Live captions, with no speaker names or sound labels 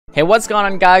Hey, what's going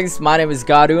on guys? My name is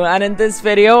Garu, and in this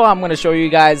video I'm going to show you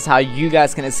guys how you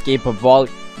guys can escape a vault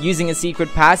using a secret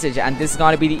passage, and this is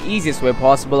going to be the easiest way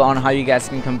possible on how you guys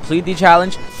can complete the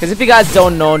challenge. Because if you guys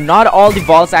don't know, not all the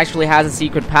vaults actually has a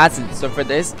secret passage. So for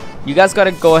this, you guys got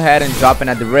to go ahead and drop in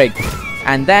at the rig,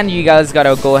 and then you guys got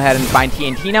to go ahead and find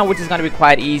TNT now, which is going to be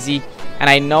quite easy. And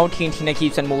I know TNT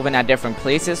keeps on moving at different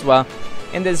places. Well,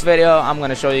 in this video I'm going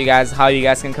to show you guys how you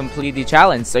guys can complete the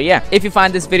challenge. So yeah, if you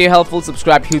find this video helpful,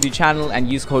 subscribe to the channel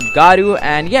and use code GARU.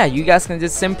 And yeah, you guys can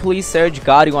just simply search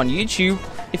GARU on YouTube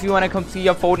if you want to complete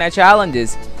your Fortnite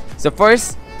challenges. So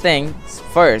first things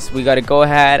first, we got to go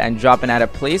ahead and drop in at a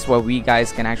place where we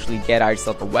guys can actually get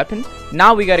ourselves a weapon.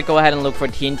 Now we got to go ahead and look for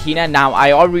TNT. Now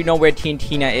I already know where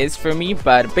TNT is for me,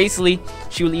 but basically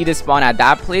she will either spawn at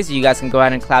that place. You guys can go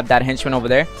ahead and clap that henchman over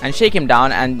there and shake him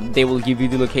down, and they will give you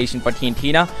the location for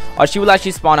TNT, or she will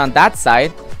actually spawn on that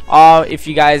side. Or if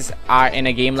you guys are in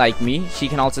a game like me, she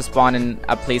can also spawn in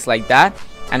a place like that.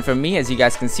 And for me, as you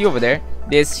guys can see over there,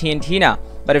 there's TNT.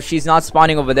 But if she's not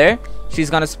spawning over there,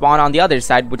 she's gonna spawn on the other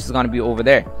side, which is gonna be over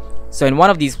there. So in one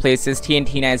of these places,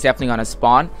 TNT is definitely gonna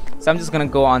spawn. So I'm just gonna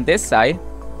go on this side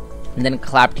and then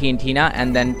clap TNT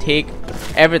and then take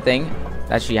everything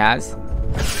that she has,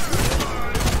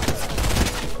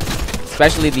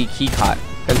 especially the key card,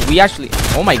 because we actually,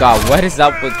 oh my god, what is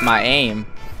up with my aim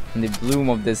and the bloom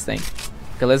of this thing.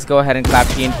 Okay, let's go ahead and clap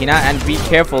TNT and be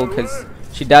careful because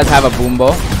she does have a boom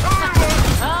bow.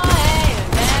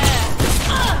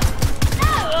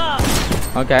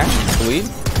 Okay, sweet.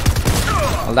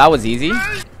 Well, that was easy.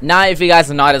 Now, if you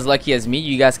guys are not as lucky as me,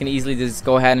 you guys can easily just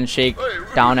go ahead and shake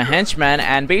down a henchman,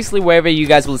 and basically wherever you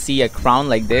guys will see a crown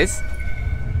like this,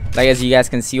 like as you guys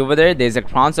can see over there, there's a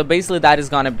crown. So basically that is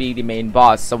gonna be the main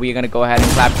boss. So we're gonna go ahead and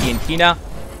clap TNT.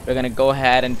 We're gonna go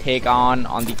ahead and take on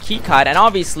the key card. And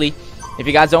obviously, if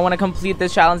you guys don't want to complete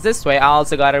this challenge this way, I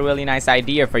also got a really nice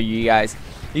idea for you guys.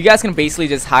 You guys can basically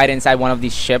just hide inside one of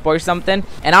these ship or something,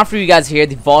 and after you guys hear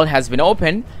the vault has been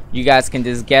opened, you guys can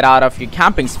just get out of your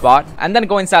camping spot and then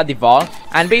go inside the vault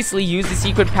and basically use the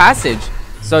secret passage.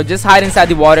 So just hide inside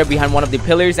the water behind one of the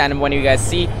pillars, and when you guys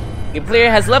see the player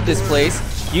has left this place,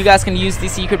 you guys can use the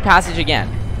secret passage again.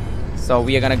 So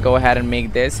we are gonna go ahead and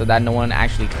make this so that no one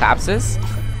actually claps us.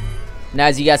 Now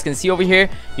as you guys can see over here,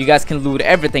 you guys can loot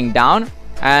everything down.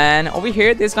 And over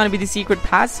here, there's going to be the secret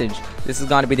passage. This is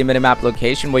going to be the minimap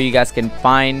location where you guys can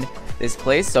find this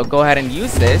place. So go ahead and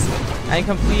use this and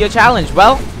complete your challenge.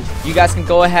 Well, you guys can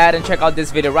go ahead and check out this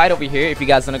video right over here if you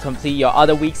guys want to complete your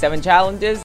other week 7 challenges.